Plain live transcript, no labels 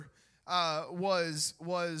was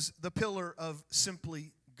the pillar of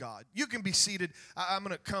simply God. You can be seated. I'm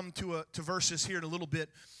going to come to verses here in a little bit.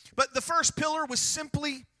 But the first pillar was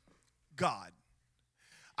simply God.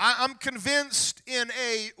 I'm convinced in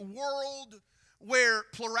a world where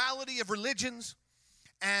plurality of religions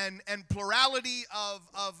and plurality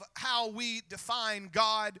of how we define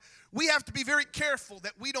God, we have to be very careful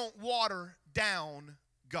that we don't water down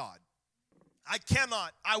God.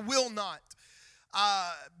 I will not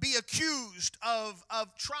be accused of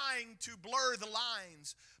trying to blur the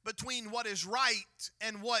lines between what is right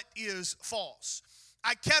and what is false.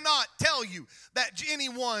 I cannot tell you that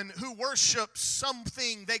anyone who worships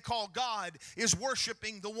something they call God is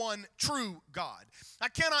worshiping the one true God. I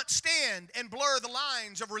cannot stand and blur the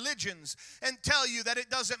lines of religions and tell you that it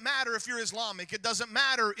doesn't matter if you're Islamic, it doesn't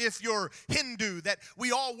matter if you're Hindu, that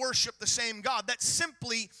we all worship the same God. That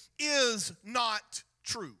simply is not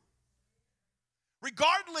true.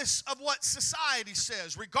 Regardless of what society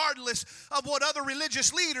says, regardless of what other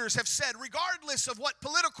religious leaders have said, regardless of what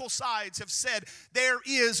political sides have said, there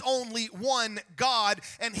is only one God,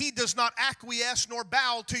 and He does not acquiesce nor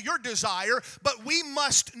bow to your desire, but we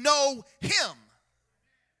must know Him.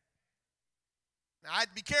 Now,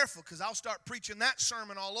 I'd be careful because I'll start preaching that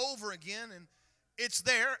sermon all over again, and it's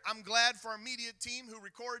there. I'm glad for our media team who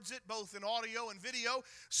records it, both in audio and video,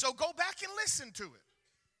 so go back and listen to it.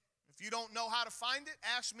 If you don't know how to find it,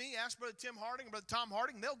 ask me, ask Brother Tim Harding, Brother Tom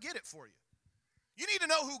Harding, they'll get it for you. You need to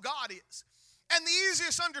know who God is. And the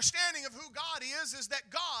easiest understanding of who God is that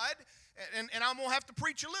God, and I'm going to have to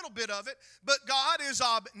preach a little bit of it, but God is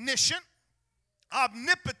omniscient,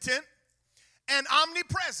 omnipotent, and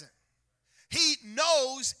omnipresent. He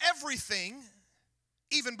knows everything,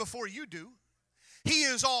 even before you do. He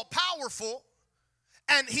is all-powerful,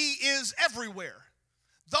 and He is everywhere.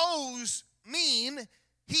 Those mean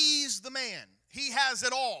He's the man. He has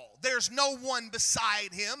it all. There's no one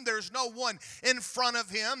beside Him. There's no one in front of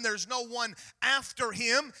Him. There's no one after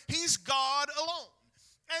Him. He's God alone.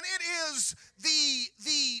 And it is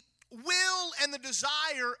the will and the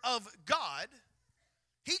desire of God.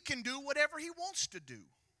 He can do whatever He wants to do.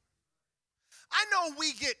 I know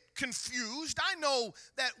we get confused. I know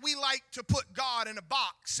that we like to put God in a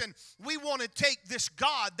box, and we want to take this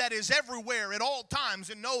God that is everywhere at all times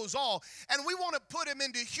and knows all, and we want to put Him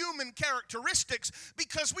into human characteristics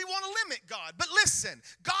because we want to limit God. But listen,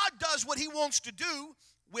 God does what He wants to do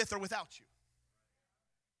with or without you.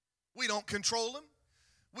 We don't control Him.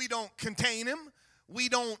 We don't contain Him. We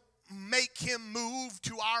don't make Him move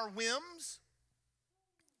to our whims.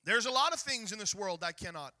 There's a lot of things in this world I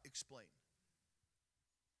cannot explain.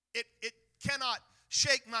 It cannot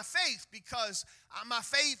shake my faith because my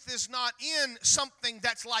faith is not in something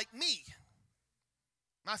that's like me.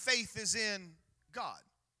 My faith is in God.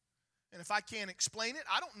 And if I can't explain it,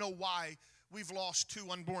 I don't know why we've lost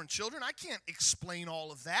 2 unborn children. I can't explain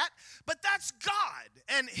all of that. But that's God.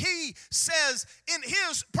 And He says in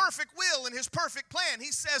His perfect will and His perfect plan,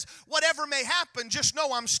 He says, whatever may happen, just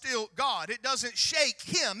know I'm still God. It doesn't shake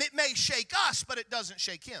Him. It may shake us, but it doesn't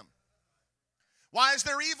shake Him. Why is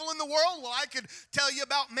there evil in the world? Well, I could tell you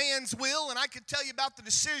about man's will, and I could tell you about the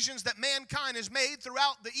decisions that mankind has made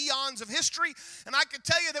throughout the eons of history, and I could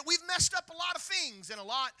tell you that we've messed up a lot of things, and a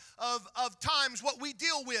lot of times what we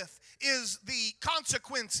deal with is the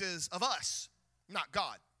consequences of us, not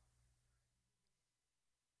God.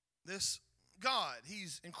 This God,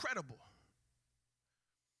 He's incredible.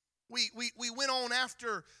 We went on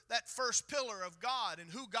after that first pillar of God and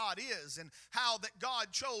who God is and how that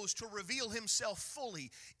God chose to reveal Himself fully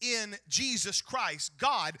in Jesus Christ.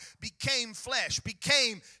 God became flesh,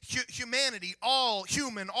 became humanity, all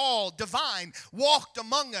human, all divine, walked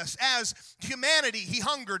among us. As humanity, He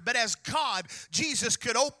hungered, but as God, Jesus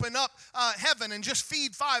could open up heaven and just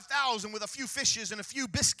feed 5,000 with a few fishes and a few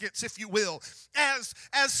biscuits, if you will. As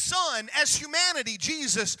Son, as humanity,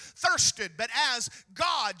 Jesus thirsted, but as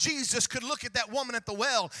God, Jesus could look at that woman at the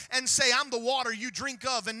well and say, I'm the water you drink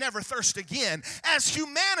of and never thirst again. As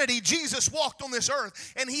humanity, Jesus walked on this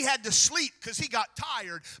earth and He had to sleep because He got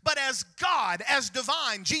tired. But as God, as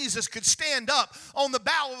divine, Jesus could stand up on the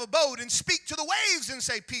bow of a boat and speak to the waves and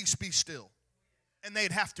say, peace, be still. And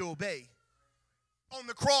they'd have to obey. On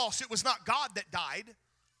the cross, it was not God that died.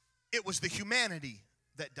 It was the humanity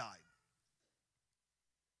that died.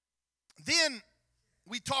 Then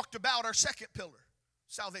we talked about our second pillar,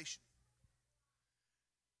 salvation.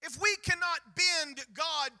 If we cannot bend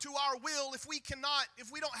God to our will, if we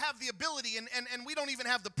don't have the ability and we don't even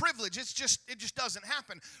have the privilege, it just doesn't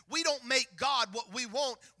happen. We don't make God what we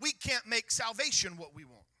want. We can't make salvation what we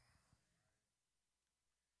want.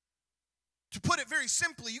 To put it very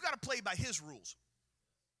simply, you got to play by His rules.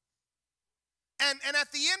 And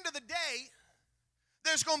at the end of the day,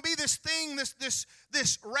 there's going to be this thing,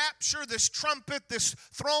 this rapture, this trumpet, this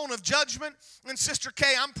throne of judgment. And Sister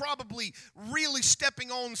Kay, I'm probably really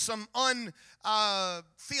stepping on some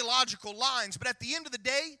theological lines. But at the end of the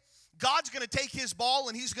day, God's going to take his ball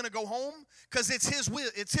and he's going to go home because it's his will,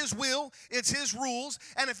 it's his rules.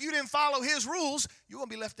 And if you didn't follow his rules, you're going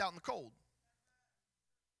to be left out in the cold.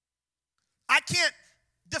 I can't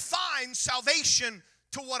define salvation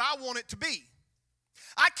to what I want it to be.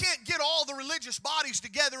 I can't get all the religious bodies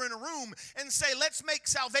together in a room and say, let's make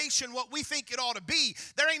salvation what we think it ought to be.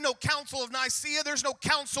 There ain't no Council of Nicaea. There's no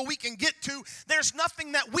council we can get to. There's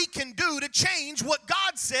nothing that we can do to change what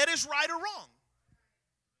God said is right or wrong.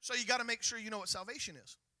 So you got to make sure you know what salvation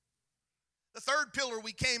is. The third pillar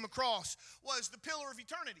we came across was the pillar of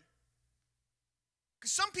eternity.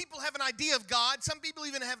 Because some people have an idea of God. Some people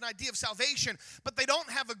even have an idea of salvation, but they don't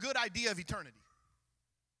have a good idea of eternity.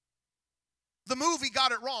 The movie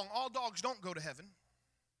got it wrong. All dogs don't go to heaven.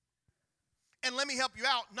 And let me help you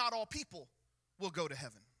out, not all people will go to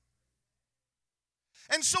heaven.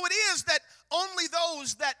 And so it is that only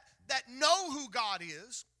those that know who God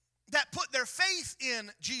is, that put their faith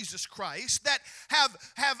in Jesus Christ, that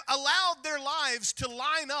have allowed their lives to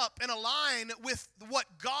line up and align with what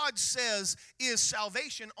God says is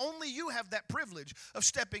salvation, only you have that privilege of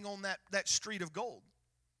stepping on that street of gold.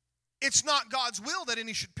 It's not God's will that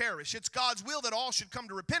any should perish. It's God's will that all should come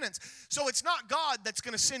to repentance. So it's not God that's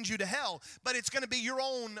going to send you to hell, but it's going to be your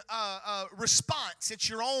own response. It's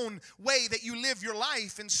your own way that you live your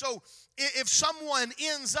life. And so if someone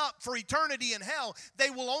ends up for eternity in hell, they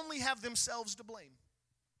will only have themselves to blame.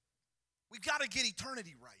 We've got to get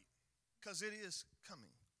eternity right because it is coming.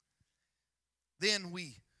 Then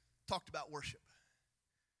we talked about worship.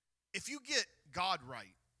 If you get God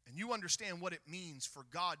right, and you understand what it means for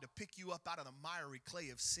God to pick you up out of the miry clay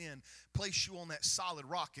of sin, place you on that solid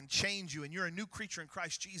rock and change you, and you're a new creature in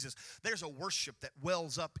Christ Jesus, there's a worship that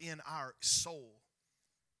wells up in our soul.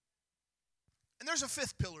 And there's a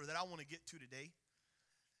fifth pillar that I want to get to today.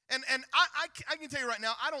 And I can tell you right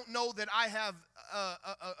now, I don't know that I have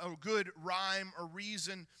a good rhyme or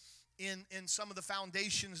reason in some of the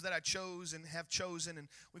foundations that I chose and have chosen, and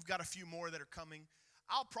we've got a few more that are coming.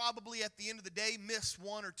 I'll probably, at the end of the day, miss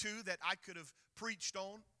one or two that I could have preached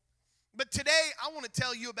on. But today, I want to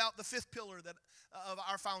tell you about the fifth pillar of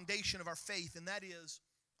our foundation of our faith, and that is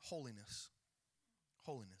holiness.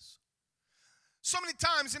 Holiness. So many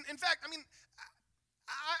times, in fact, I mean,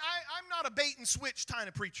 I'm not a bait and switch kind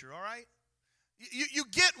of preacher, all right? You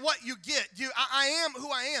get what you get. I am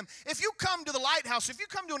who I am. If you come to the Lighthouse, if you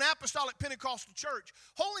come to an apostolic Pentecostal church,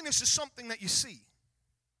 holiness is something that you see.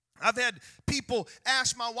 I've had people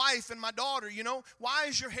ask my wife and my daughter, why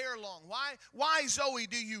is your hair long? Why Zoe,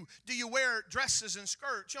 do you wear dresses and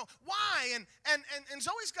skirts? Why? And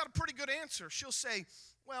Zoe's got a pretty good answer. She'll say,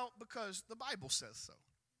 well, because the Bible says so.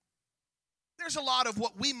 There's a lot of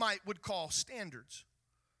what we would call standards.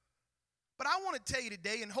 But I want to tell you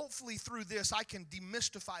today, and hopefully through this I can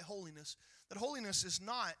demystify holiness, that holiness is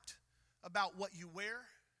not about what you wear.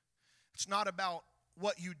 It's not about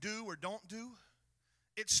what you do or don't do.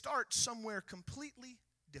 It starts somewhere completely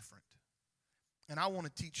different. And I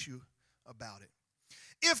want to teach you about it.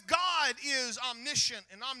 If God is omniscient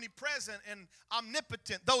and omnipresent and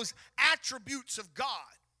omnipotent, those attributes of God,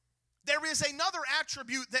 there is another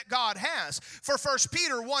attribute that God has. For 1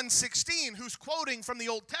 Peter 1:16, who's quoting from the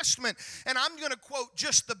Old Testament, and I'm going to quote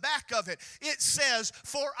just the back of it. It says,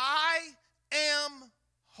 "For I am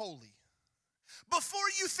holy." Before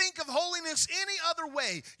you think of holiness any other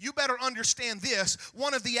way, you better understand this.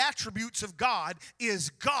 One of the attributes of God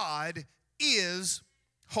is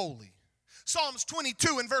holy. Psalms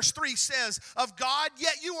 22 and verse 3 says, of God,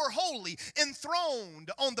 yet you are holy, enthroned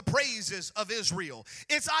on the praises of Israel.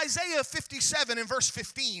 It's Isaiah 57 and verse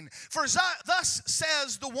 15. For thus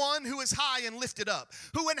says the one who is high and lifted up,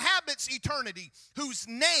 who inhabits eternity, whose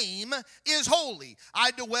name is holy.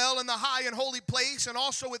 I dwell in the high and holy place, and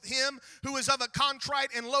also with him who is of a contrite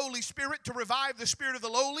and lowly spirit, to revive the spirit of the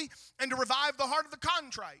lowly and to revive the heart of the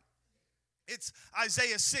contrite. It's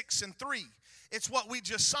Isaiah 6 and 3. It's what we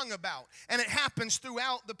just sung about. And it happens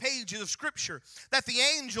throughout the pages of Scripture that the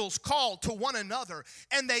angels call to one another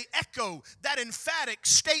and they echo that emphatic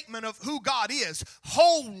statement of who God is.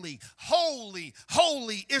 Holy, holy,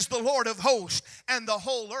 holy is the Lord of hosts, and the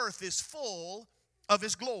whole earth is full of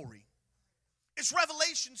his glory. It's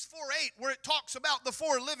Revelations 4:8 where it talks about the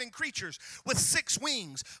four living creatures with 6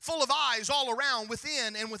 wings, full of eyes all around,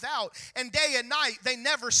 within and without. And day and night they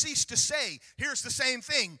never cease to say, here's the same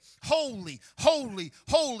thing, holy, holy,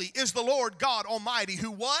 holy is the Lord God Almighty, who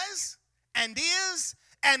was and is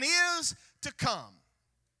to come.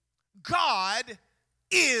 God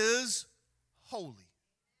is holy.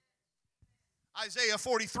 Isaiah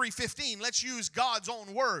 43:15, let's use God's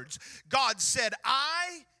own words. God said,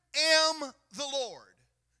 I am the Lord,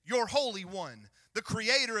 your Holy One, the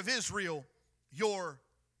Creator of Israel, your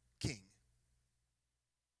King.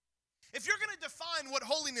 If you're going to define what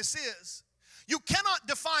holiness is, you cannot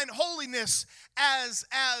define holiness as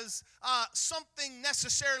something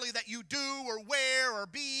necessarily that you do or wear or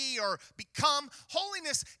be or become.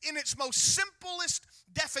 Holiness in its most simplest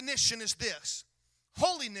definition is this.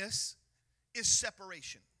 Holiness is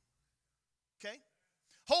separation. Okay?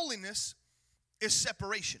 Holiness is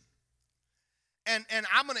separation. And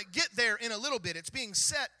I'm going to get there in a little bit. It's being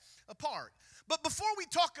set apart. But before we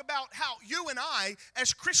talk about how you and I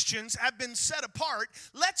as Christians have been set apart,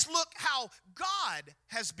 let's look how God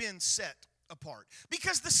has been set apart.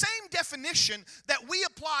 Because the same definition that we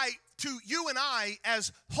apply to you and I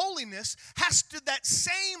as holiness that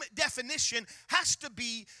same definition has to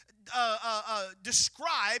be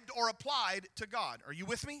described or applied to God. Are you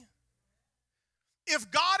with me? If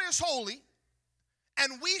God is holy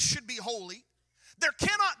and we should be holy, there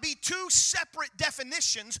cannot be two separate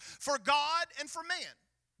definitions for God and for man.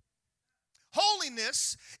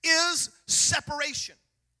 Holiness is separation.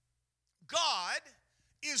 God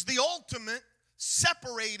is the ultimate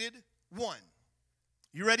separated one.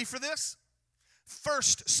 You ready for this? 1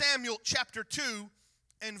 Samuel chapter 2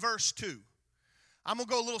 and verse 2. I'm going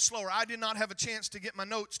to go a little slower. I did not have a chance to get my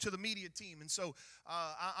notes to the media team, and so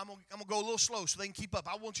I'm going to go a little slow so they can keep up.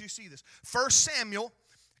 I want you to see this. 1 Samuel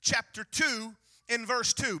chapter 2 and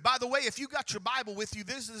verse 2. By the way, if you got your Bible with you,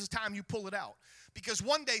 this is the time you pull it out. Because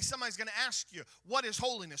one day somebody's going to ask you, what is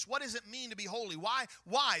holiness? What does it mean to be holy?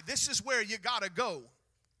 Why? This is where you got to go.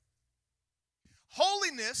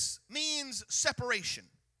 Holiness means separation.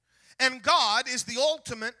 And God is the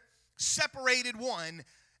ultimate separated one.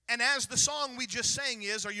 And as the song we just sang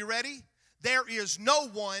is, are you ready? There is no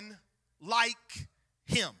one like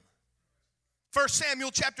him. 1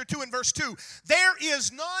 Samuel chapter 2 and verse 2. There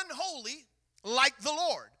is none holy like the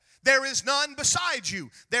Lord. There is none beside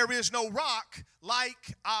you. There is no rock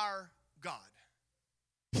like our God.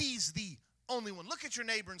 He's the only one. Look at your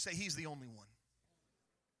neighbor and say, he's the only one.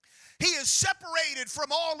 He is separated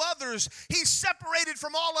from all others. He's separated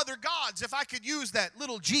from all other gods, if I could use that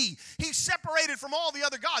little g. He's separated from all the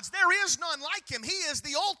other gods. There is none like him. He is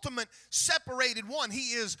the ultimate separated one.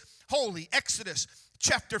 He is holy. Exodus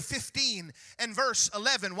chapter 15 and verse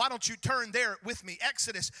 11. Why don't you turn there with me?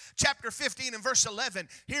 Exodus chapter 15 and verse 11.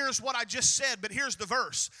 Here's what I just said, but here's the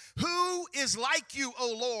verse. Who is like you,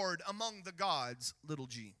 O Lord, among the gods, little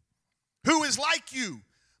g? Who is like you,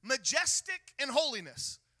 majestic in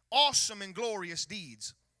holiness, awesome in glorious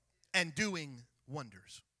deeds, and doing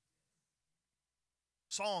wonders?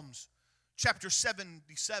 Psalms chapter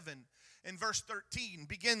 77 and verse 13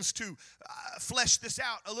 begins to flesh this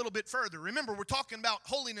out a little bit further. Remember, we're talking about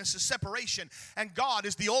holiness as separation, and God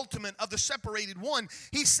is the ultimate of the separated one.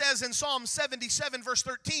 He says in Psalm 77 verse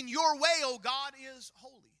 13, your way, O God, is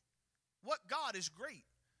holy. What God is great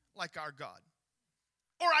like our God?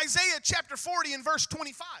 Or Isaiah chapter 40 and verse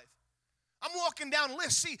 25. I'm walking down a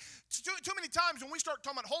list. See, too many times when we start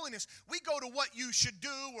talking about holiness, we go to what you should do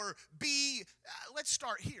or be. Let's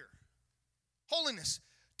start here. Holiness.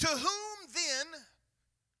 To whom then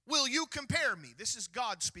will you compare me? This is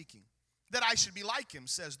God speaking. That I should be like him,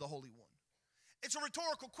 says the Holy One. It's a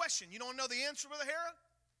rhetorical question. You don't know the answer, Brother Hera?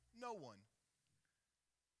 No one.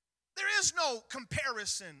 There is no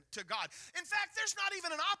comparison to God. In fact, there's not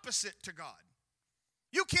even an opposite to God.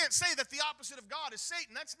 You can't say that the opposite of God is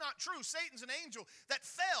Satan. That's not true. Satan's an angel that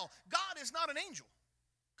fell. God is not an angel.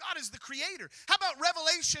 God is the creator. How about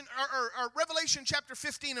Revelation or Revelation chapter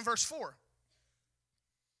 15 and verse 4?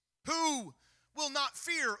 Who will not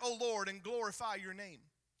fear, O Lord, and glorify your name?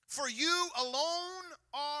 For you alone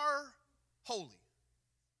are holy.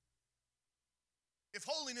 If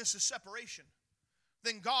holiness is separation,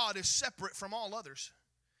 then God is separate from all others.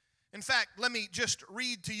 In fact, let me just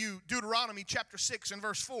read to you Deuteronomy chapter 6 and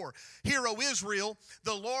verse 4. Hear, O Israel,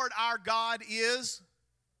 the Lord our God is...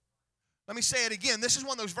 Let me say it again. This is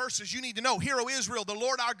one of those verses you need to know. Hear, O Israel, the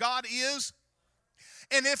Lord our God is...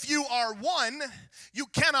 And if you are one, you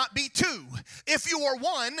cannot be two. If you are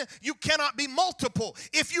one, you cannot be multiple.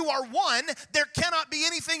 If you are one, there cannot be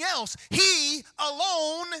anything else. He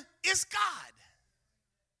alone is God.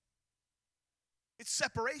 It's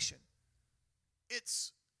separation.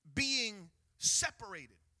 It's being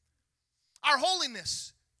separated. Our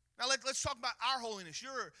holiness. Now let's talk about our holiness.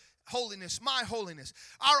 Your holiness, my holiness.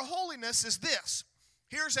 Our holiness is this.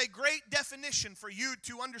 Here's a great definition for you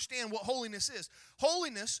to understand what holiness is.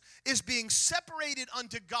 Holiness is being separated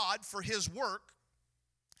unto God for His work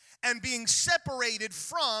and being separated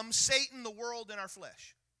from Satan, the world, and our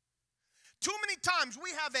flesh. Too many times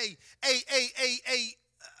we have a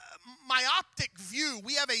myopic view.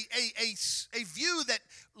 We have a view that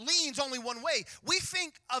leans only one way. We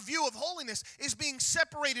think a view of holiness is being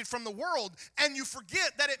separated from the world, and you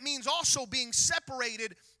forget that it means also being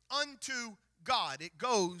separated unto God. It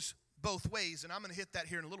goes both ways, and I'm going to hit that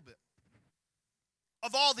here in a little bit.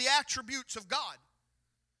 Of all the attributes of God,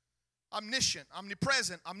 omniscient,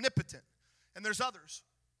 omnipresent, omnipotent, and there's others.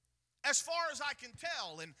 As far as I can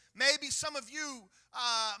tell, and maybe some of you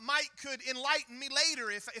could enlighten me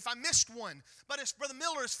later if I missed one. But as Brother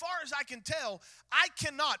Miller, as far as I can tell, I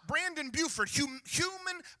cannot, Brandon Buford,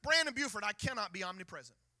 human Brandon Buford, I cannot be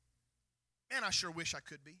omnipresent. Man, I sure wish I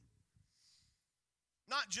could be.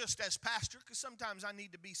 Not just as pastor, because sometimes I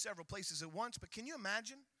need to be several places at once, but can you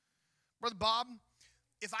imagine, Brother Bob,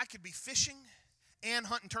 if I could be fishing and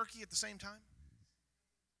hunting turkey at the same time?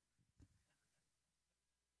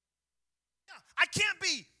 I can't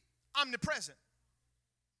be omnipresent.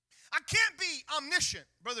 I can't be omniscient,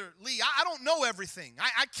 Brother Lee. I don't know everything.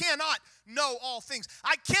 I cannot know all things.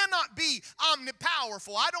 I cannot be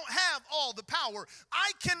omnipowerful. I don't have all the power.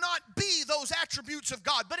 I cannot be those attributes of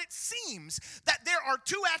God. But it seems that there are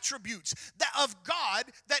two attributes of God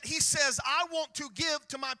that He says, I want to give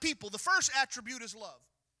to my people. The first attribute is love.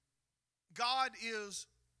 God is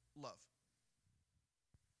love.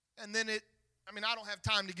 And then I don't have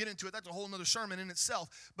time to get into it. That's a whole other sermon in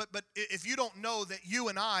itself. But if you don't know that you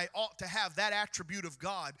and I ought to have that attribute of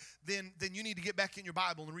God, then you need to get back in your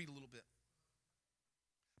Bible and read a little bit.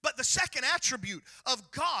 But the second attribute of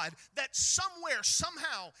God, that somewhere,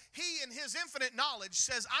 somehow, He in His infinite knowledge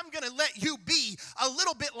says, I'm going to let you be a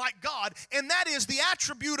little bit like God, and that is the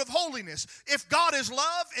attribute of holiness. If God is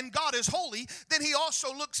love and God is holy, then He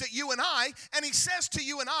also looks at you and I, and He says to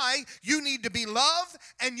you and I, you need to be love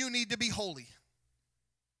and you need to be holy.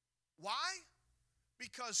 Why?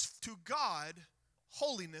 Because to God,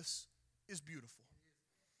 holiness is beautiful.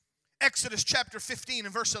 Exodus chapter 15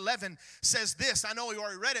 and verse 11 says this. I know you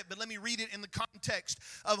already read it, but let me read it in the context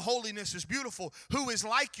of holiness is beautiful. Who is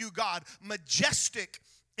like you, God, majestic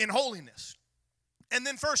in holiness. And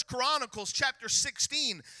then First Chronicles chapter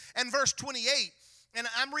 16 and verse 28. And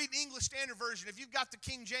I'm reading English Standard Version. If you've got the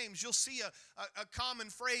King James, you'll see a common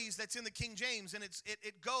phrase that's in the King James, and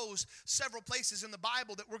it goes several places in the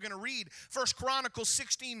Bible that we're going to read. First Chronicles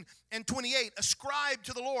 16 and 28. Ascribe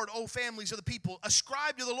to the Lord, O families of the people.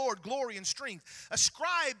 Ascribe to the Lord glory and strength.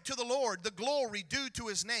 Ascribe to the Lord the glory due to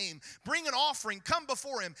His name. Bring an offering, come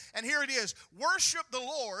before Him. And here it is. Worship the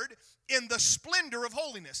Lord in the splendor of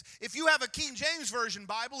holiness. If you have a King James Version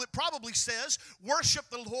Bible, it probably says, worship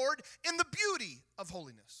the Lord in the beauty of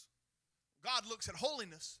holiness. God looks at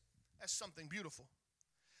holiness as something beautiful.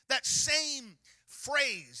 That same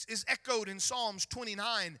phrase is echoed in Psalms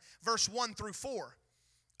 29, verse 1 through 4.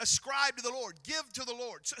 Ascribe to the Lord, give to the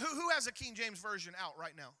Lord. So who has a King James Version out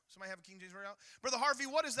right now? Somebody have a King James Version out? Brother Harvey,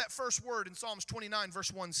 what does that first word in Psalms 29,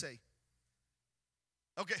 verse 1 say?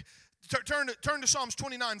 Okay, turn to Psalms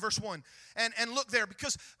 29, verse 1, and look there,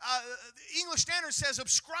 because English Standard says,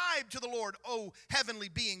 ascribe to the Lord, O heavenly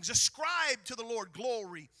beings. Ascribe to the Lord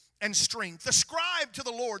glory and strength. Ascribe to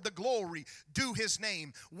the Lord the glory due His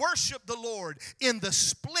name. Worship the Lord in the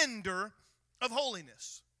splendor of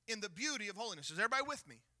holiness, in the beauty of holiness. Is everybody with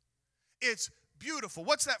me? It's beautiful.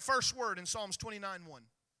 What's that first word in Psalms 29, 1?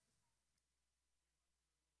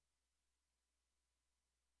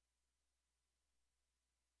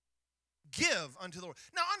 Give unto the Lord.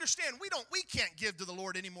 Now understand, we can't give to the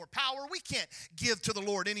Lord any more power. We can't give to the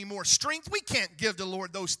Lord any more strength. We can't give to the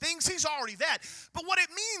Lord those things. He's already that. But what it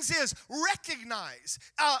means is recognize,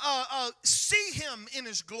 see Him in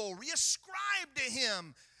His glory, ascribe to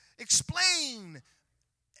Him, explain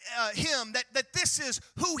Him that this is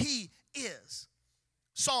who He is.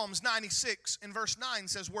 Psalms 96 in verse 9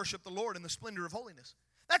 says, worship the Lord in the splendor of holiness.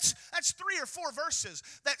 That's 3 or 4 verses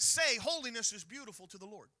that say holiness is beautiful to the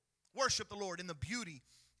Lord. Worship the Lord in the beauty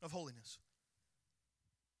of holiness.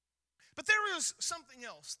 But there is something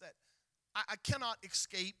else that I cannot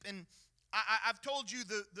escape, and I've told you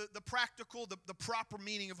the practical, the proper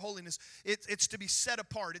meaning of holiness. It's to be set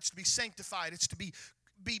apart. It's to be sanctified. It's to be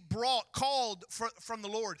brought, called from the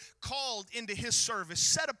Lord, called into His service,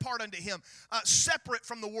 set apart unto Him, separate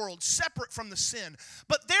from the world, separate from the sin.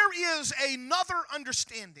 But there is another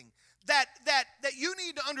understanding that you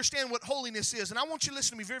need to understand what holiness is. And I want you to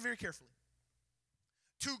listen to me very, very carefully.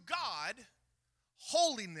 To God,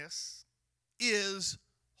 holiness is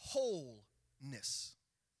wholeness.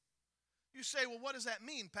 You say, well, what does that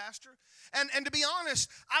mean, Pastor? And to be honest,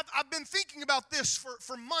 I've been thinking about this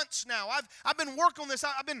for months now. I've been working on this.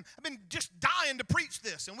 I've been just dying to preach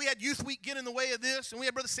this. And we had Youth Week get in the way of this, and we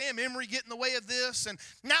had Brother Sam Emery get in the way of this. And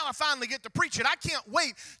now I finally get to preach it. I can't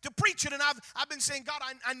wait to preach it. And I've been saying, God,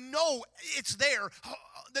 I know it's there,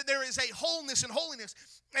 that there is a wholeness and holiness.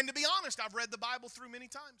 And to be honest, I've read the Bible through many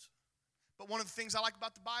times. But one of the things I like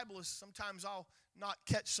about the Bible is sometimes I'll not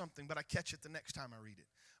catch something, but I catch it the next time I read it.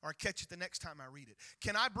 Or I catch it the next time I read it.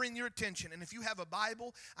 Can I bring your attention? And if you have a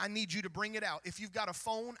Bible, I need you to bring it out. If you've got a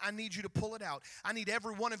phone, I need you to pull it out. I need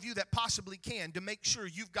every one of you that possibly can to make sure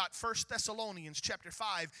you've got 1 Thessalonians chapter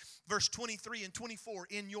 5, verse 23 and 24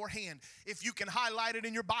 in your hand. If you can highlight it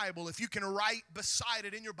in your Bible, if you can write beside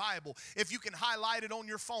it in your Bible, if you can highlight it on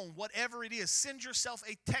your phone, whatever it is, send yourself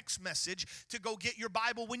a text message to go get your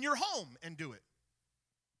Bible when you're home and do it.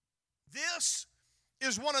 This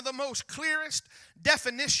is one of the most clearest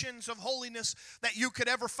definitions of holiness that you could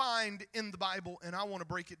ever find in the Bible, and I want to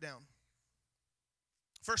break it down.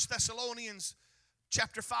 1 Thessalonians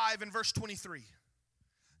chapter 5 and verse 23.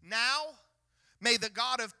 Now may the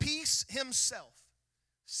God of peace himself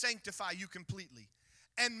sanctify you completely,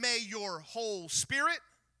 and may your whole spirit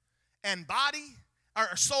and body,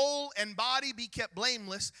 or soul and body be kept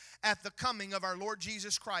blameless at the coming of our Lord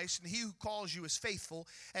Jesus Christ. And he who calls you is faithful,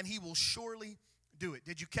 and he will surely do it.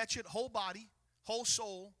 Did you catch it? Whole body, whole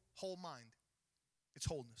soul, whole mind. It's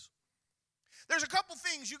wholeness. There's a couple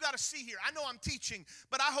things you got to see here. I know I'm teaching,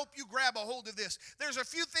 but I hope you grab a hold of this. There's a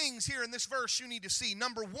few things here in this verse you need to see.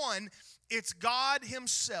 Number one, it's God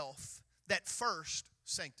himself that first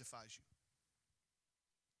sanctifies you.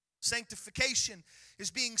 Sanctification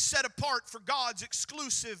is being set apart for God's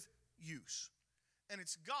exclusive use. And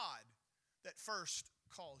it's God that first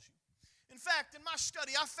calls you. In fact, in my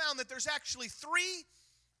study, I found that there's actually 3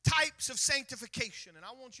 types of sanctification, and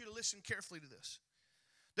I want you to listen carefully to this.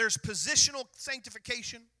 There's positional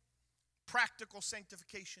sanctification, practical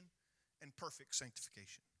sanctification, and perfect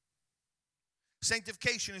sanctification.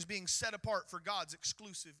 Sanctification is being set apart for God's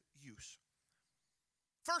exclusive use.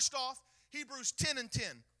 First off, Hebrews 10 and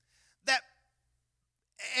 10.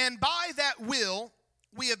 And by that will,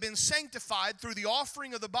 we have been sanctified through the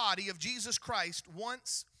offering of the body of Jesus Christ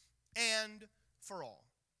once and for all.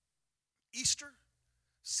 Easter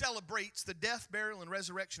celebrates the death, burial, and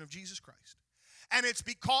resurrection of Jesus Christ. And it's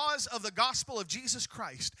because of the gospel of Jesus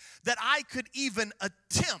Christ that I could even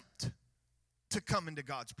attempt to come into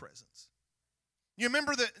God's presence. You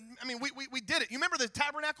remember we did it. You remember the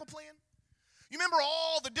tabernacle plan? You remember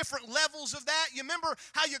all the different levels of that? You remember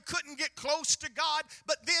how you couldn't get close to God?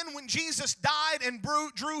 But then when Jesus died and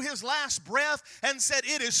drew his last breath and said,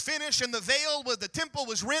 "It is finished," and the veil with the temple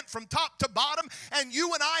was rent from top to bottom, and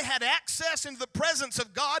you and I had access into the presence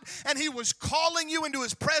of God, and he was calling you into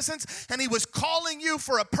his presence, and he was calling you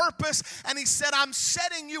for a purpose, and he said, "I'm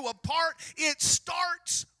setting you apart." It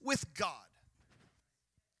starts with God.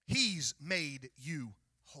 He's made you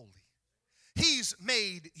holy. He's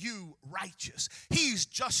made you righteous. He's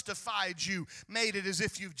justified you, made it as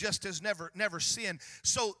if you've just as never sinned.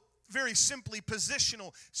 So very simply,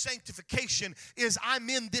 positional sanctification is I'm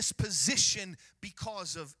in this position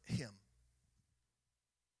because of him.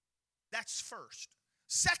 That's first.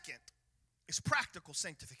 Second is practical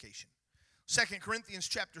sanctification. 2 Corinthians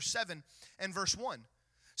chapter 7 and verse 1.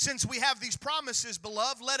 Since we have these promises,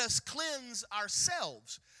 beloved, let us cleanse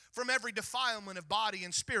ourselves from every defilement of body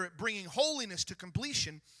and spirit, bringing holiness to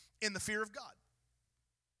completion in the fear of God.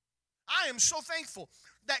 I am so thankful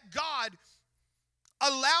that God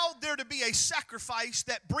allowed there to be a sacrifice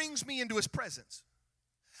that brings me into his presence.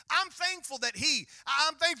 I'm thankful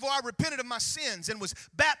I repented of my sins and was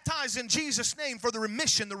baptized in Jesus' name for the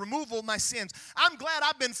removal of my sins. I'm glad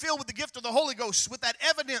I've been filled with the gift of the Holy Ghost with that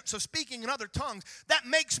evidence of speaking in other tongues. That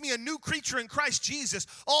makes me a new creature in Christ Jesus.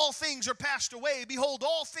 All things are passed away. Behold,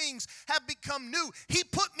 all things have become new. He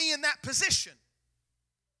put me in that position.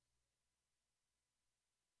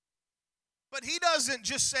 But he doesn't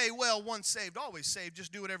just say, well, once saved, always saved.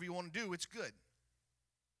 Just do whatever you want to do. It's good.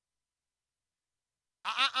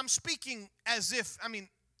 I'm speaking as if,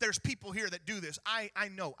 there's people here that do this. I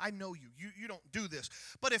know you. You don't do this.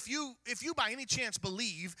 But if you by any chance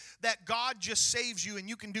believe that God just saves you and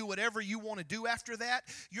you can do whatever you want to do after that,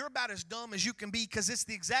 you're about as dumb as you can be, because it's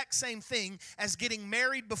the exact same thing as getting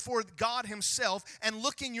married before God himself and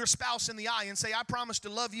looking your spouse in the eye and say, "I promise to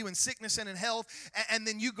love you in sickness and in health," and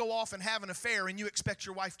then you go off and have an affair and you expect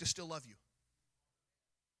your wife to still love you.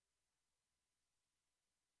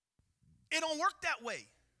 It don't work that way.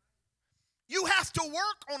 You have to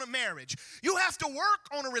work on a marriage. You have to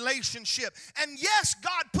work on a relationship. And yes,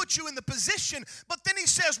 God put you in the position, but then he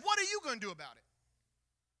says, what are you going to do about it?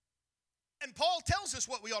 And Paul tells us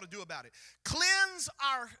what we ought to do about it. Cleanse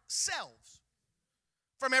ourselves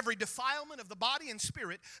from every defilement of the body and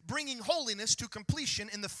spirit, bringing holiness to completion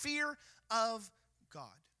in the fear of God.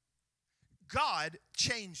 God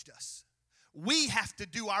changed us. We have to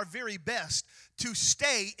do our very best to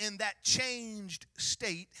stay in that changed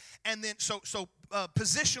state. And then,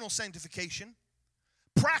 positional sanctification,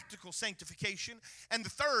 practical sanctification, and the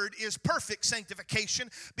third is perfect sanctification,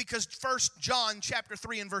 because 1 John chapter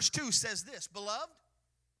 3 and verse 2 says this, Beloved,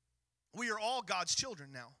 we are all God's children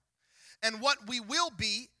now, and what we will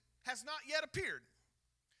be has not yet appeared.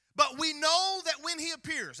 But we know that when he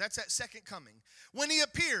appears, that's that second coming, when he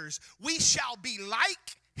appears, we shall be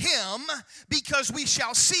like him, because we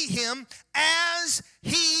shall see him as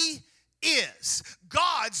he is.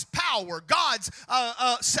 God's power, God's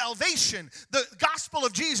salvation, the gospel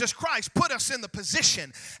of Jesus Christ put us in the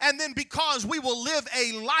position. And then because we will live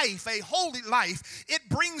a life, a holy life, it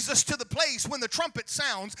brings us to the place when the trumpet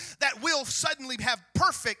sounds that we'll suddenly have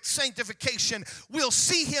perfect sanctification. We'll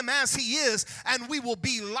see him as he is, and we will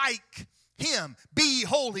be like him. Be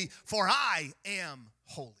holy, for I am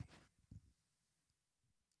holy.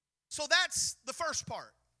 So that's the first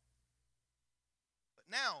part. But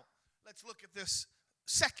now, let's look at this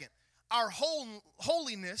second. Our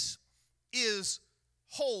holiness is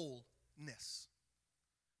wholeness.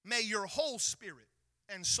 May your whole spirit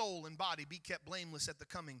and soul and body be kept blameless at the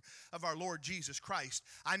coming of our Lord Jesus Christ.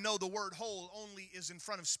 I know the word whole only is in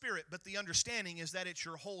front of spirit, but the understanding is that it's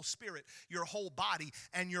your whole spirit, your whole body,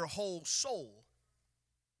 and your whole soul.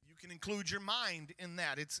 You can include your mind in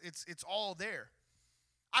that. It's all there.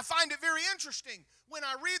 I find it very interesting when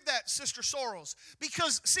I read that, Sister Sorrells,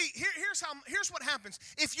 because, see, here's what happens.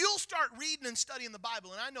 If you'll start reading and studying the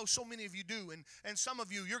Bible, and I know so many of you do, and some of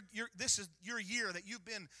you, this is your year that you've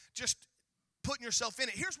been just putting yourself in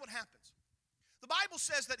it. Here's what happens. The Bible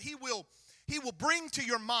says that he will bring to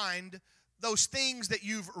your mind those things that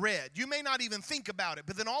you've read. You may not even think about it,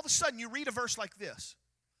 but then all of a sudden you read a verse like this.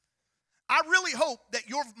 I really hope that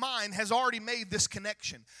your mind has already made this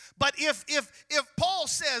connection. But if Paul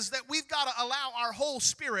says that we've got to allow our whole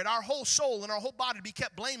spirit, our whole soul, and our whole body to be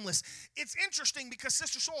kept blameless, it's interesting because,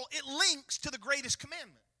 Sister Sorrell, it links to the greatest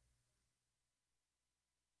commandment.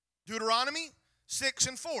 Deuteronomy 6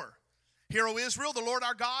 and 4. Hear, O Israel, the Lord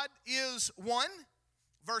our God is one.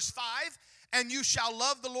 Verse 5, and you shall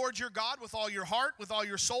love the Lord your God with all your heart, with all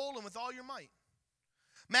your soul, and with all your might.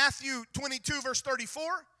 Matthew 22, verse 34.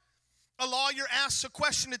 A lawyer asks a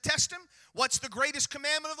question to test him. What's the greatest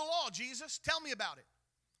commandment of the law, Jesus? Tell me about it.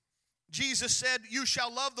 Jesus said, you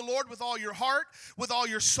shall love the Lord with all your heart, with all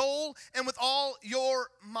your soul, and with all your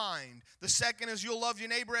mind. The second is you'll love your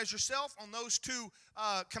neighbor as yourself. On those two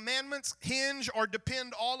commandments hinge or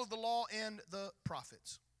depend all of the law and the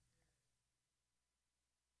prophets.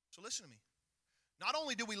 So listen to me. Not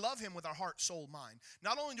only do we love him with our heart, soul, mind.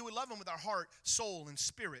 Not only do we love him with our heart, soul, and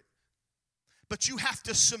spirit, but you have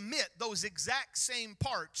to submit those exact same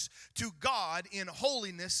parts to God in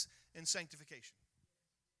holiness and sanctification.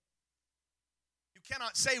 You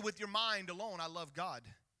cannot say with your mind alone, I love God.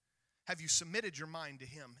 Have you submitted your mind to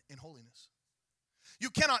him in holiness? You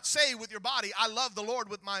cannot say with your body, I love the Lord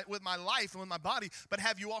with my life and with my body, but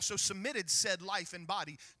have you also submitted said life and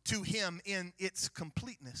body to him in its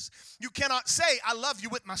completeness? You cannot say, I love you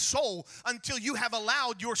with my soul until you have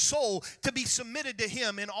allowed your soul to be submitted to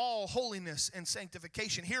him in all holiness and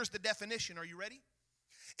sanctification. Here's the definition. Are you ready?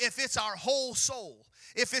 If it's our whole soul,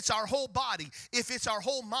 if it's our whole body, if it's our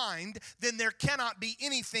whole mind, then there cannot be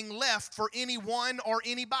anything left for anyone or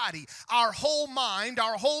anybody. Our whole mind,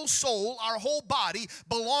 our whole soul, our whole body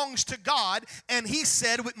belongs to God, and he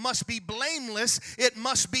said it must be blameless, it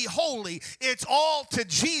must be holy. It's all to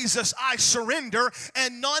Jesus I surrender,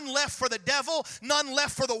 and none left for the devil, none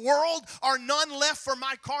left for the world, or none left for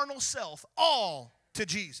my carnal self. All to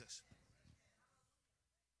Jesus.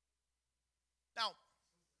 Now,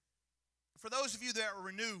 for those of you that are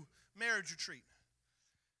Renew Marriage Retreat,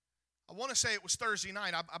 I want to say it was Thursday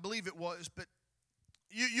night. I believe it was, but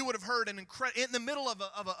you would have heard in the middle of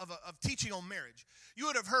teaching on marriage, you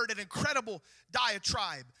would have heard an incredible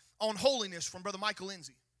diatribe on holiness from Brother Michael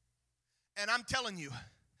Lindsay. And I'm telling you,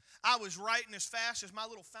 I was writing as fast as my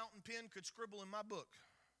little fountain pen could scribble in my book.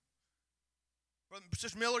 Brother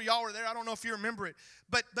Sister Miller, y'all were there. I don't know if you remember it,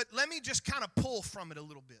 but let me just kind of pull from it a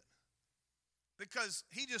little bit, because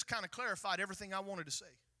he just kind of clarified everything I wanted to say.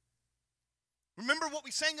 Remember what we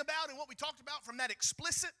sang about and what we talked about from that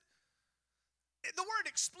explicit? The word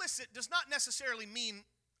explicit does not necessarily mean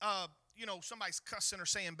somebody's cussing or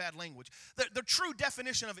saying bad language. The true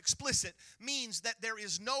definition of explicit means that there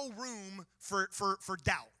is no room for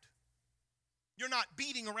doubt. You're not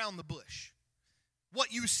beating around the bush.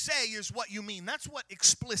 What you say is what you mean. That's what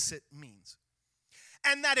explicit means.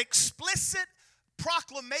 And that explicit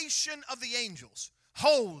proclamation of the angels,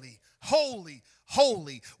 holy, holy,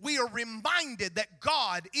 holy. We are reminded that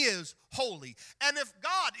God is holy. And if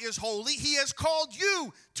God is holy, He has called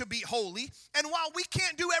you to be holy. And while we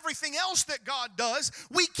can't do everything else that God does,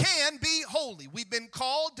 we can be holy. We've been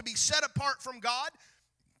called to be set apart from God,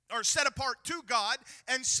 or set apart to God,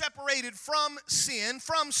 and separated from sin,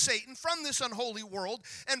 from Satan, from this unholy world,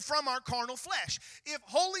 and from our carnal flesh. If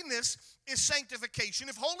holiness is sanctification,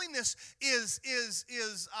 if holiness is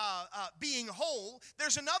being whole,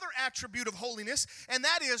 there's another attribute of holiness, and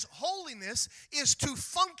that is holiness is to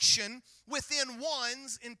function within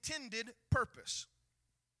one's intended purpose.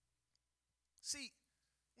 See,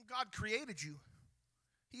 when God created you,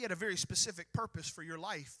 He had a very specific purpose for your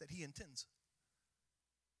life that He intends.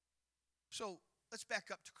 So let's back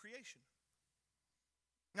up to creation.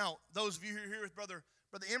 Now, those of you who are here with Brother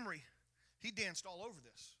Emery, he danced all over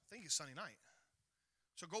this. I think it's Sunday night.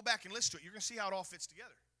 So go back and listen to it. You're going to see how it all fits together.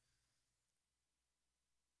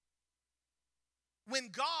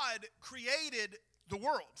 When God created the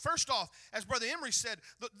world, first off, as Brother Emery said,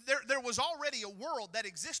 there was already a world that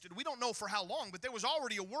existed. We don't know for how long, but there was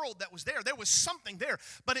already a world that was there. There was something there,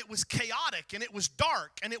 but it was chaotic, and it was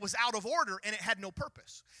dark, and it was out of order, and it had no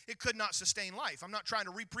purpose. It could not sustain life. I'm not trying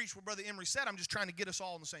to re-preach what Brother Emery said. I'm just trying to get us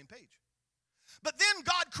all on the same page. But then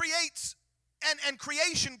God creates, and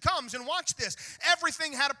creation comes, and watch this.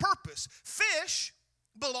 Everything had a purpose. Fish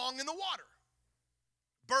belong in the water.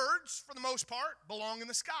 Birds, for the most part, belong in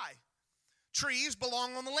the sky. Trees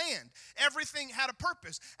belong on the land. Everything had a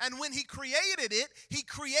purpose. And when He created it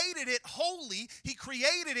holy. He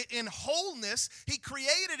created it in wholeness. He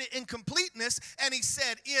created it in completeness. And He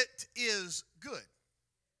said, it is good.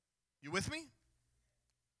 You with me?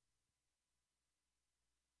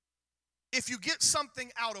 If you get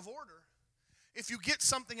something out of order, if you get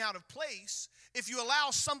something out of place, if you allow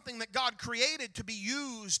something that God created to be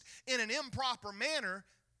used in an improper manner,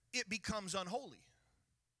 it becomes unholy.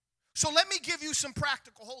 So let me give you some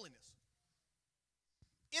practical holiness.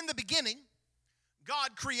 In the beginning,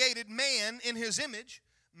 God created man in His image.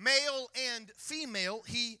 Male and female,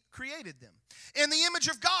 He created them. And the image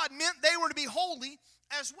of God meant they were to be holy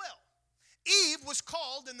as well. Eve was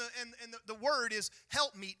called, and the word is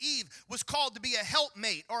helpmeet. Eve was called to be a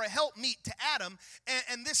helpmate or a helpmeet to Adam,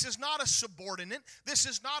 and this is not a subordinate. This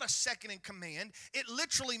is not a second in command. It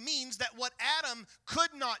literally means that what Adam could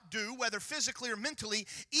not do, whether physically or mentally,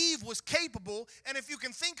 Eve was capable, and if you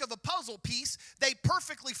can think of a puzzle piece, they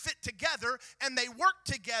perfectly fit together, and they work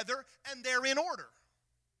together, and they're in order.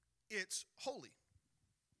 It's holy.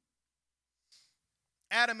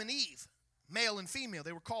 Adam and Eve, male and female,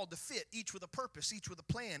 they were called to fit, each with a purpose, each with a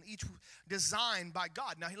plan, each designed by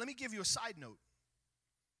God. Now, let me give you a side note.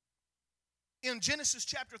 In Genesis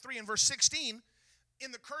chapter 3 and verse 16,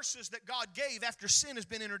 in the curses that God gave after sin has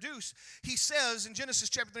been introduced, He says in Genesis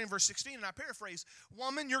chapter 3 and verse 16, and I paraphrase,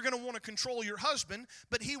 woman, you're going to want to control your husband,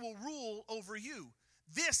 but he will rule over you.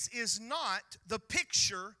 This is not the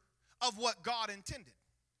picture of what God intended.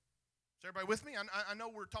 Is everybody with me? I know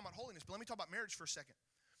we're talking about holiness, but let me talk about marriage for a second.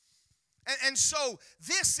 And so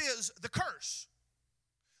this is the curse.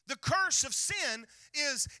 The curse of sin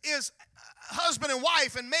is husband and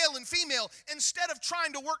wife and male and female. Instead of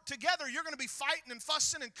trying to work together, you're going to be fighting and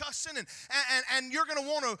fussing and cussing, and you're going to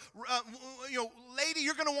want to, lady,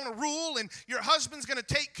 you're going to want to rule, and your husband's going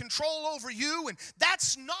to take control over you. And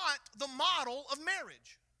that's not the model of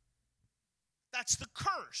marriage. That's the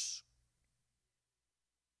curse.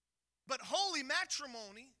 But holy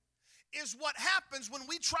matrimony is what happens when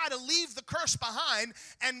we try to leave the curse behind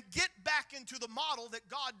and get back into the model that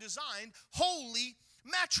God designed, holy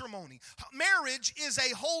matrimony. Marriage is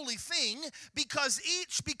a holy thing because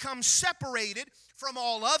each becomes separated from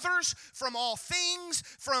all others, from all things,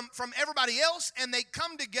 from everybody else, and they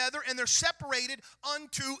come together and they're separated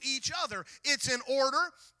unto each other. It's in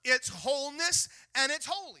order, it's wholeness, and it's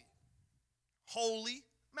holy. Holy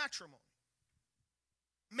matrimony.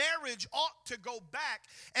 Marriage ought to go back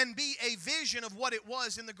and be a vision of what it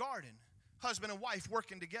was in the garden. Husband and wife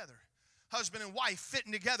working together. Husband and wife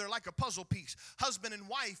fitting together like a puzzle piece. Husband and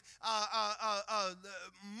wife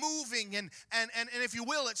moving, and if you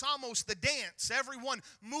will, it's almost the dance. Everyone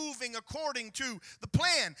moving according to the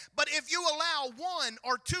plan. But if you allow one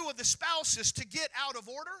or two of the spouses to get out of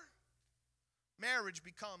order, marriage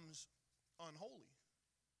becomes unholy.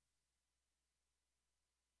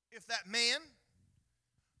 If that man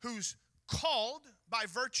who's called by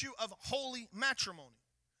virtue of holy matrimony.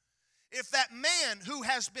 If that man who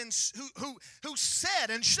has been who said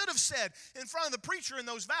and should have said in front of the preacher in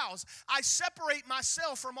those vows, I separate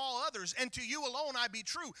myself from all others, and to you alone I be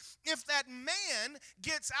true. If that man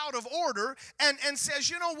gets out of order and says,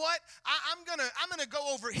 you know what, I'm gonna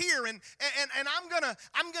go over here and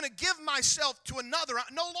I'm gonna give myself to another.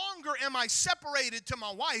 No longer am I separated to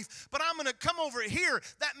my wife, but I'm gonna come over here.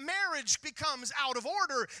 That marriage becomes out of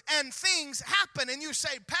order and things happen. And you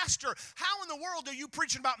say, Pastor, how in the world are you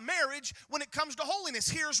preaching about marriage when it comes to holiness?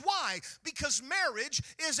 Here's why. Because marriage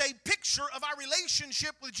is a picture of our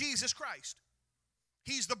relationship with Jesus Christ.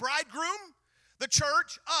 He's the bridegroom. The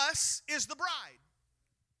church, us, is the bride.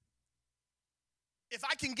 If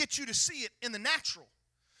I can get you to see it in the natural,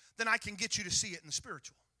 then I can get you to see it in the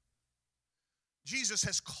spiritual. Jesus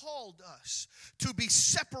has called us to be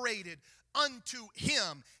separated unto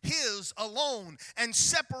Him, His alone, and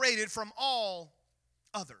separated from all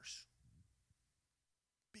others.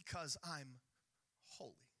 Because I'm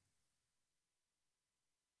holy.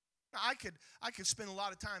 Now, I could spend a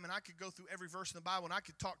lot of time and I could go through every verse in the Bible and I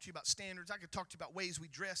could talk to you about standards. I could talk to you about ways we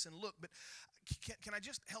dress and look, but can I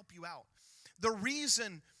just help you out? The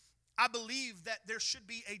reason I believe that there should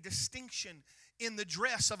be a distinction in the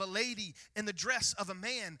dress of a lady and the dress of a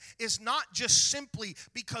man is not just simply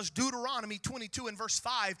because Deuteronomy 22 and verse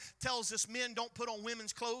 5 tells us men don't put on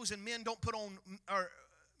women's clothes and men don't put on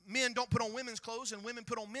women's clothes and women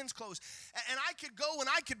put on men's clothes. And I could go and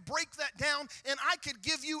I could break that down and I could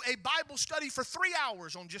give you a Bible study for 3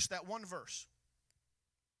 hours on just that one verse.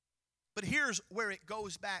 But here's where it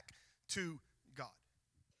goes back to God.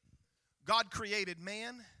 God created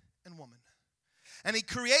man and woman. And He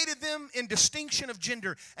created them in distinction of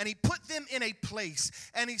gender. And He put them in a place.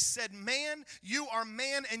 And He said, man, you are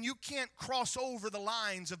man and you can't cross over the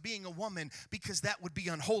lines of being a woman because that would be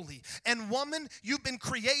unholy. And woman, you've been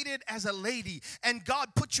created as a lady. And God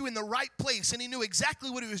put you in the right place. And He knew exactly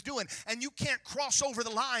what He was doing. And you can't cross over the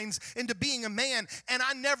lines into being a man. And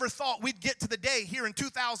I never thought we'd get to the day here in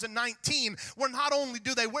 2019 where not only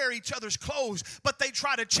do they wear each other's clothes, but they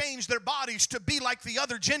try to change their bodies to be like the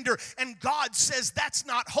other gender. And God says, that's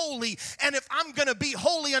not holy. And if I'm going to be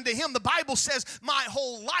holy unto Him, the Bible says my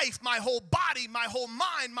whole life, my whole body, my whole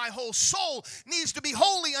mind, my whole soul needs to be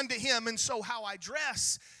holy unto Him. And so how I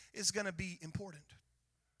dress is going to be important.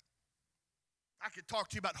 I could talk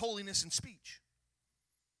to you about holiness in speech.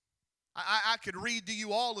 I could read to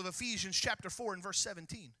you all of Ephesians chapter 4 and verse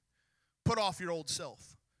 17. Put off your old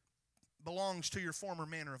self. Belongs to your former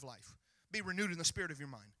manner of life. Be renewed in the spirit of your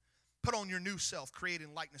mind. Put on your new self, created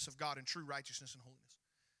in likeness of God in true righteousness and holiness.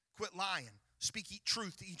 Quit lying. Speak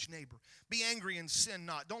truth to each neighbor. Be angry and sin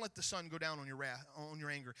not. Don't let the sun go down on your wrath, on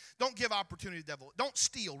your anger. Don't give opportunity to the devil. Don't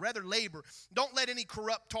steal. Rather labor. Don't let any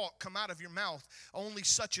corrupt talk come out of your mouth. Only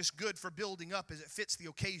such is good for building up as it fits the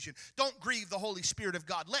occasion. Don't grieve the Holy Spirit of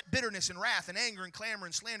God. Let bitterness and wrath and anger and clamor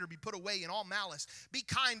and slander be put away in all malice. Be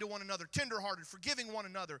kind to one another, tenderhearted, forgiving one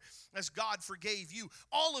another as God forgave you.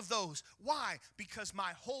 All of those. Why? Because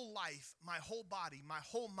my whole life, my whole body, my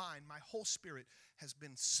whole mind, my whole spirit has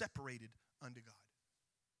been separated unto God.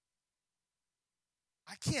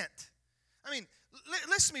 I can't. I mean,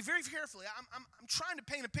 listen to me very carefully. I'm trying to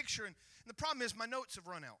paint a picture, and the problem is my notes have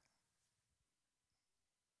run out.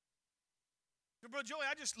 Brother Joey,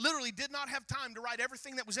 I just literally did not have time to write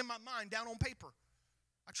everything that was in my mind down on paper.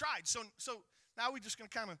 I tried. So now we're just going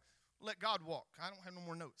to kind of let God walk. I don't have no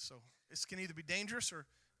more notes, so this can either be dangerous or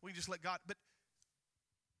we can just let God. But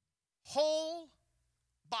whole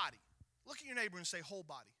body. Look at your neighbor and say, whole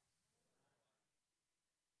body.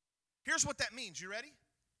 Here's what that means. You ready?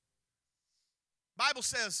 Bible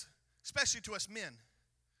says, especially to us men,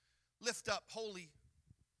 lift up holy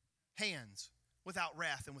hands without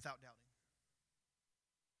wrath and without doubting.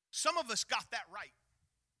 Some of us got that right.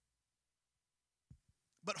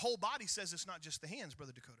 But whole body says it's not just the hands,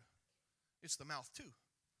 Brother Dakota. It's the mouth too.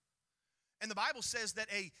 And the Bible says that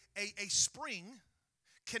a spring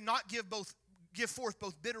cannot give forth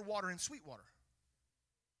both bitter water and sweet water.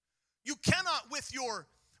 You cannot with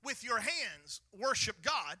your hands worship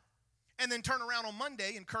God and then turn around on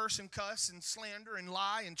Monday and curse and cuss and slander and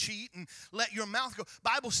lie and cheat and let your mouth go.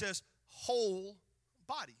 Bible says whole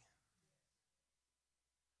body.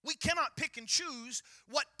 We cannot pick and choose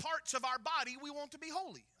what parts of our body we want to be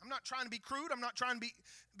holy. I'm not trying to be crude. I'm not trying to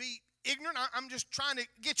be ignorant. I'm just trying to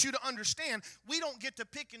get you to understand we don't get to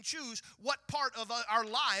pick and choose what part of our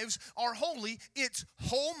lives are holy. It's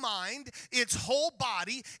whole mind, it's whole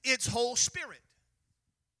body, it's whole spirit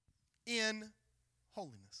in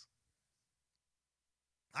holiness.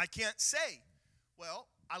 I can't say, well,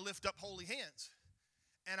 I lift up holy hands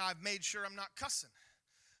and I've made sure I'm not cussing.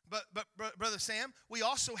 But Brother Sam, we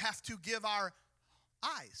also have to give our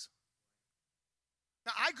eyes.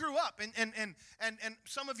 Now, I grew up, and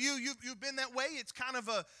some of you, you've been that way. It's kind of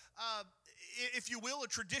a, if you will, a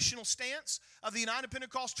traditional stance of the United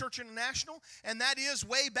Pentecost Church International, and that is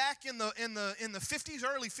way back in the 50s,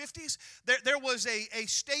 early 50s. There was a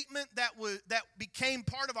statement that became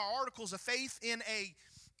part of our articles of faith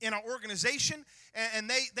in our organization, and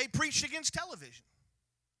they preached against television.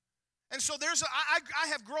 And so I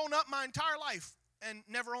have grown up my entire life and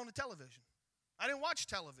never owned a television. I didn't watch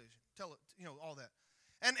television, all that.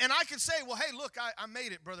 And I could say, well, hey, look, I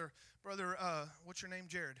made it, brother, what's your name,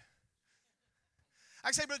 Jared? I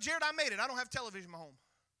could say, Brother Jared, I made it. I don't have television in my home.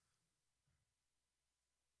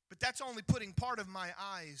 But that's only putting part of my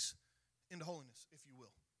eyes into holiness, if you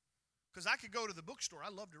will. Because I could go to the bookstore. I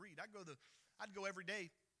love to read. I'd go every day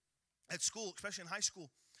at school, especially in high school.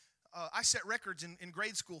 I set records in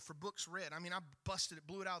grade school for books read. I mean, I busted it,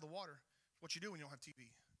 blew it out of the water. What you do when you don't have TV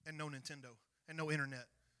and no Nintendo and no internet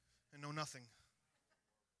and no nothing.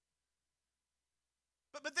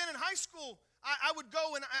 But then in high school, I would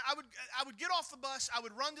go and I would get off the bus. I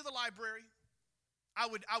would run to the library. I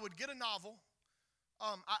would get a novel.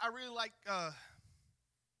 I really like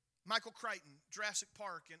Michael Crichton, Jurassic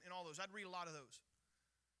Park, and all those. I'd read a lot of those.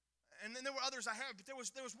 And then there were others I have, but there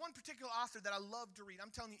was one particular author that I loved to read.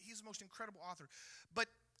 I'm telling you, he's the most incredible author.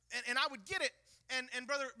 But and I would get it, and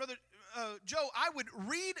brother Joe, I would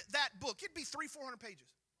read that book. It'd be 300-400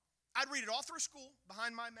 pages. I'd read it all through school,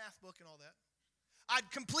 behind my math book and all that. I'd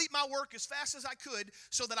complete my work as fast as I could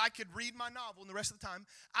so that I could read my novel, and the rest of the time,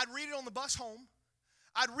 I'd read it on the bus home.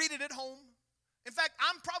 I'd read it at home. In fact,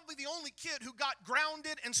 I'm probably the only kid who got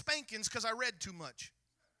grounded and spankings because I read too much.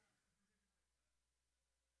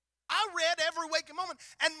 I read every waking moment,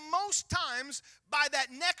 and most times, by that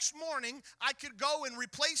next morning, I could go and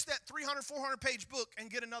replace that 300, 400-page book and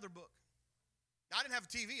get another book. Now, I didn't have a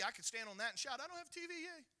TV. I could stand on that and shout, I don't have a TV,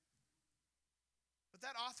 yay. But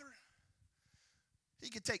that author, he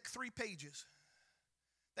could take 3 pages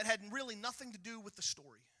that had really nothing to do with the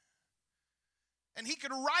story. And he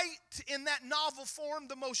could write in that novel form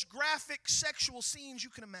the most graphic sexual scenes you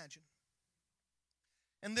can imagine.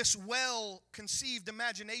 And this well-conceived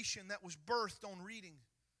imagination that was birthed on reading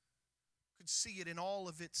could see it in all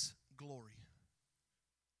of its glory.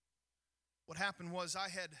 What happened was I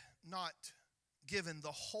had not given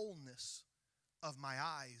the wholeness of my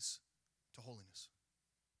eyes to holiness.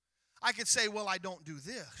 I could say, well, I don't do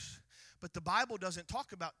this. But the Bible doesn't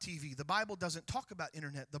talk about TV. The Bible doesn't talk about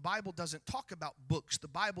internet. The Bible doesn't talk about books. The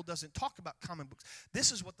Bible doesn't talk about comic books.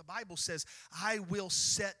 This is what the Bible says. I will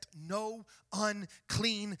set no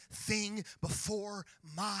unclean thing before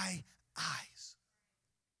my eyes.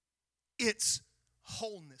 It's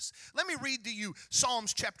wholeness. Let me read to you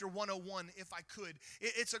Psalms chapter 101 if I could.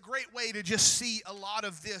 It's a great way to just see a lot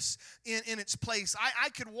of this in its place. I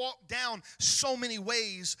could walk down so many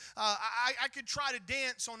ways. I could try to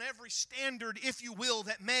dance on every standard, if you will,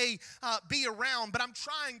 that may be around, but I'm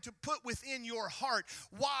trying to put within your heart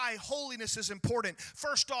why holiness is important.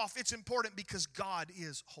 First off, it's important because God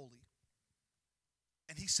is holy.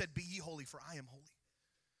 And he said, be ye holy, for I am holy.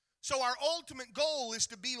 So our ultimate goal is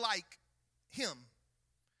to be like him.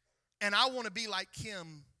 And I want to be like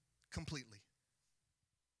him completely.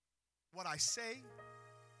 What I say,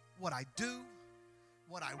 what I do,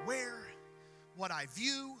 what I wear, what I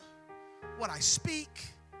view, what I speak,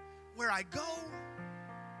 where I go.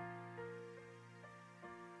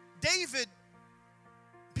 David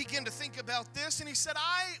began to think about this, and he said,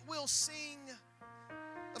 I will sing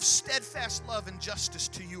of steadfast love and justice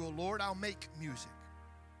to you, O Lord. I'll make music.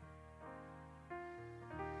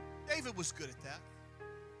 David was good at that.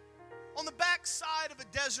 On the backside of a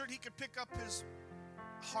desert, he could pick up his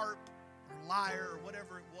harp or lyre or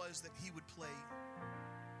whatever it was that he would play.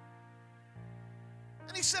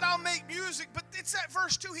 And he said, I'll make music. But it's at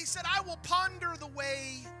verse 2. He said, I will ponder the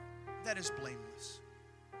way that is blameless.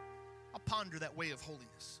 I'll ponder that way of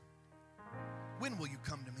holiness. When will you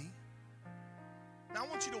come to me? Now I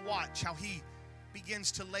want you to watch how he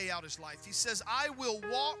begins to lay out his life. He says, I will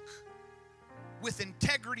walk with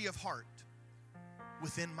integrity of heart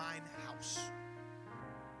within mine house.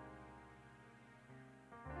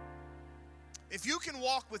 If you can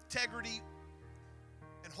walk with integrity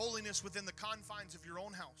and holiness within the confines of your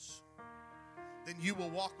own house, then you will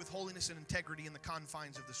walk with holiness and integrity in the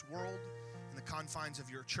confines of this world, in the confines of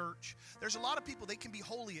your church. There's a lot of people, they can be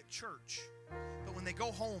holy at church, but when they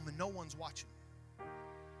go home and no one's watching.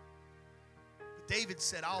 But David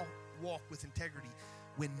said, I'll walk with integrity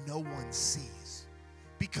when no one sees,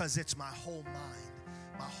 because it's my whole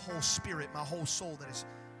mind, my whole spirit, my whole soul that is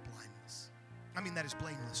that is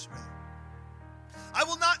blameless, rather. I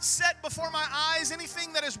will not set before my eyes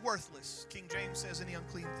anything that is worthless. King James says, any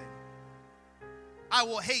unclean thing. I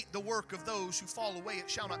will hate the work of those who fall away. It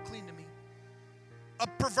shall not cleave to me. A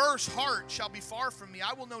perverse heart shall be far from me.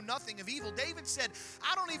 I will know nothing of evil. David said,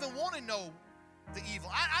 I don't even want to know the evil.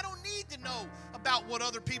 I don't need to know about what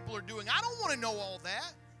other people are doing. I don't want to know all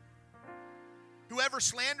that. Whoever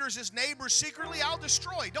slanders his neighbor secretly, I'll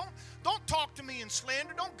destroy. Don't talk to me in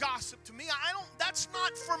slander. Don't gossip to me. That's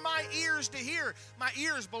not for my ears to hear. My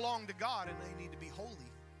ears belong to God, and they need to be holy.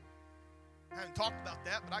 I haven't talked about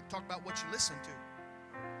that, but I can talk about what you listen to.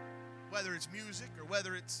 Whether it's music or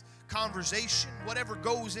whether it's conversation, whatever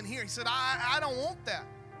goes in here. He said, I don't want that.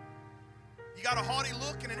 You got a haughty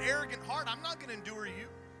look and an arrogant heart. I'm not going to endure you.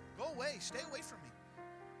 Go away. Stay away from me.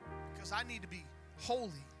 Because I need to be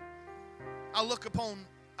holy. I'll look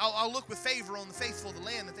with favor on the faithful of the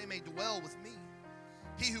land, that they may dwell with me.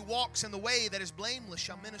 He who walks in the way that is blameless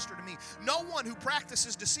shall minister to me. No one who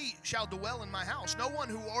practices deceit shall dwell in my house. No one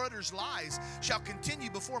who utters lies shall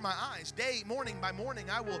continue before my eyes. Morning by morning,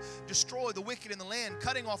 I will destroy the wicked in the land,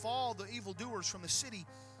 cutting off all the evildoers from the city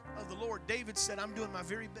of the Lord. David said, I'm doing my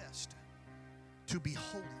very best to be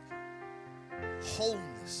holy.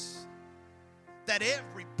 Wholeness. That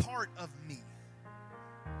every part of me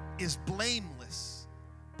is blameless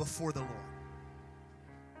before the Lord.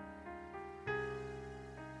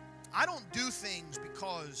 I don't do things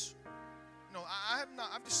because,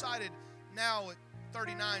 I've decided now at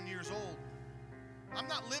 39 years old, I'm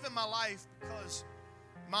not living my life because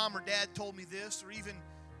mom or dad told me this, or even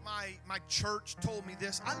my church told me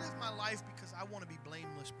this. I live my life because I want to be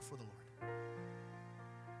blameless before the Lord.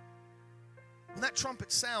 When that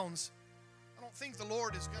trumpet sounds, I don't think the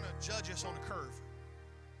Lord is going to judge us on a curve.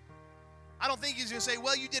 I don't think he's going to say,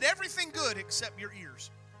 well, you did everything good except your ears.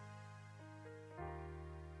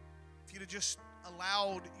 If you'd have just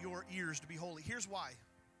allowed your ears to be holy. Here's why.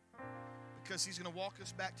 Because he's going to walk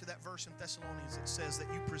us back to that verse in Thessalonians that says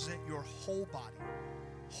that you present your whole body,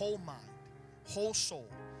 whole mind, whole soul,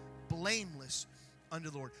 blameless unto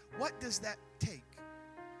the Lord. What does that take?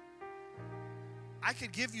 I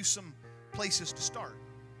could give you some places to start.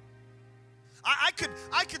 I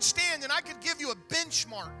could stand and I could give you a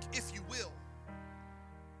benchmark, if you will.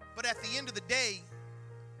 But at the end of the day,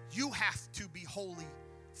 you have to be holy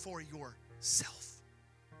for yourself.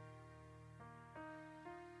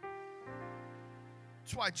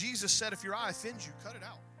 That's why Jesus said, if your eye offends you, cut it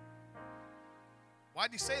out. Why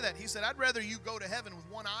did he say that? He said, I'd rather you go to heaven with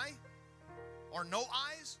one eye or no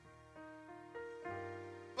eyes.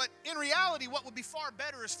 But in reality, what would be far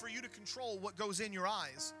better is for you to control what goes in your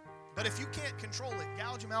eyes. But if you can't control it,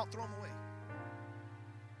 gouge them out, throw them away.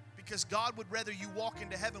 Because God would rather you walk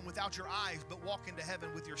into heaven without your eyes, but walk into heaven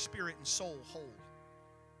with your spirit and soul whole,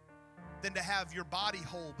 than to have your body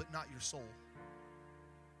whole, but not your soul.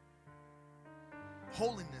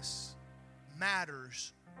 Holiness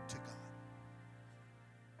matters to God.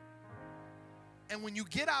 And when you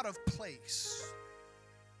get out of place,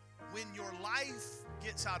 when your life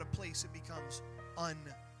gets out of place, it becomes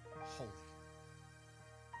unholy.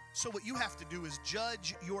 So what you have to do is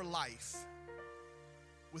judge your life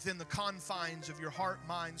within the confines of your heart,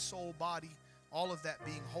 mind, soul, body, all of that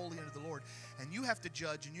being holy unto the Lord. And you have to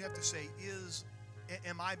judge and you have to say,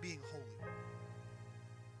 am I being holy?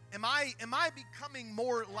 Am I becoming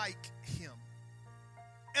more like Him?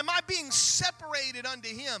 Am I being separated unto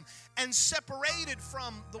Him and separated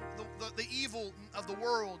from the evil of the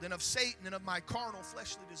world and of Satan and of my carnal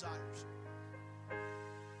fleshly desires?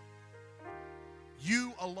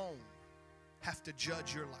 You alone have to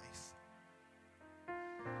judge your life.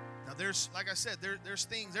 Now like I said, there's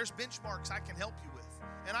benchmarks I can help you with.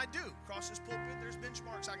 And I do. Across this pulpit, there's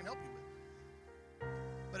benchmarks I can help you with.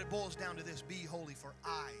 But it boils down to this: be holy, for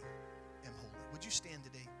I am holy. Would you stand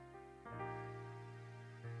today?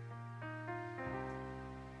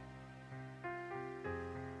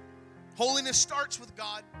 Holiness starts with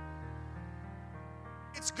God.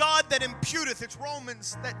 It's God that imputeth. It's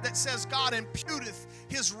Romans that says God imputeth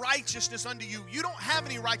His righteousness unto you. You don't have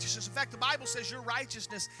any righteousness. In fact, the Bible says your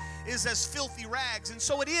righteousness is as filthy rags. And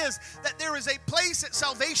so it is that there is a place at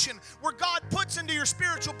salvation where God puts into your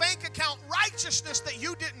spiritual bank account righteousness that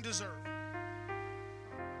you didn't deserve.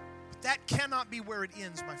 But that cannot be where it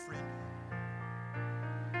ends, my friend.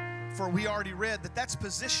 For we already read that that's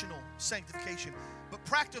positional sanctification. But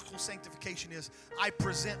practical sanctification is I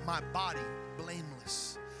present my body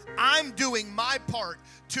blameless. I'm doing my part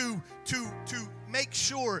to make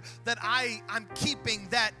sure that I'm keeping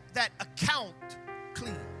that account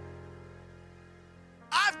clean.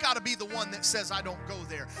 I've got to be the one that says I don't go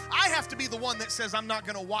there. I have to be the one that says I'm not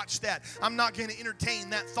going to watch that. I'm not going to entertain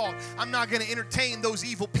that thought. I'm not going to entertain those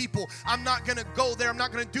evil people. I'm not going to go there. I'm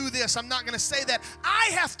not going to do this. I'm not going to say that. I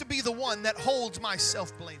have to be the one that holds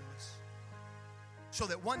myself blameless. So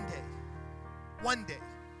that one day,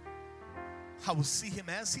 I will see him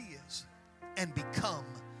as he is and become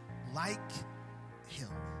like him.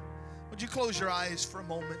 Would you close your eyes for a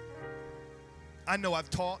moment? I know I've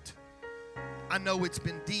taught. I know it's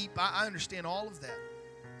been deep. I understand all of that.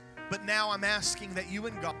 But now I'm asking that you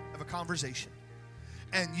and God have a conversation.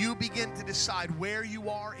 And you begin to decide where you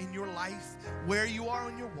are in your life, where you are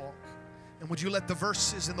in your walk. And would you let the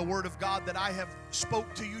verses in the Word of God that I have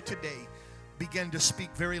spoke to you today begin to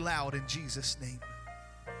speak very loud in Jesus' name.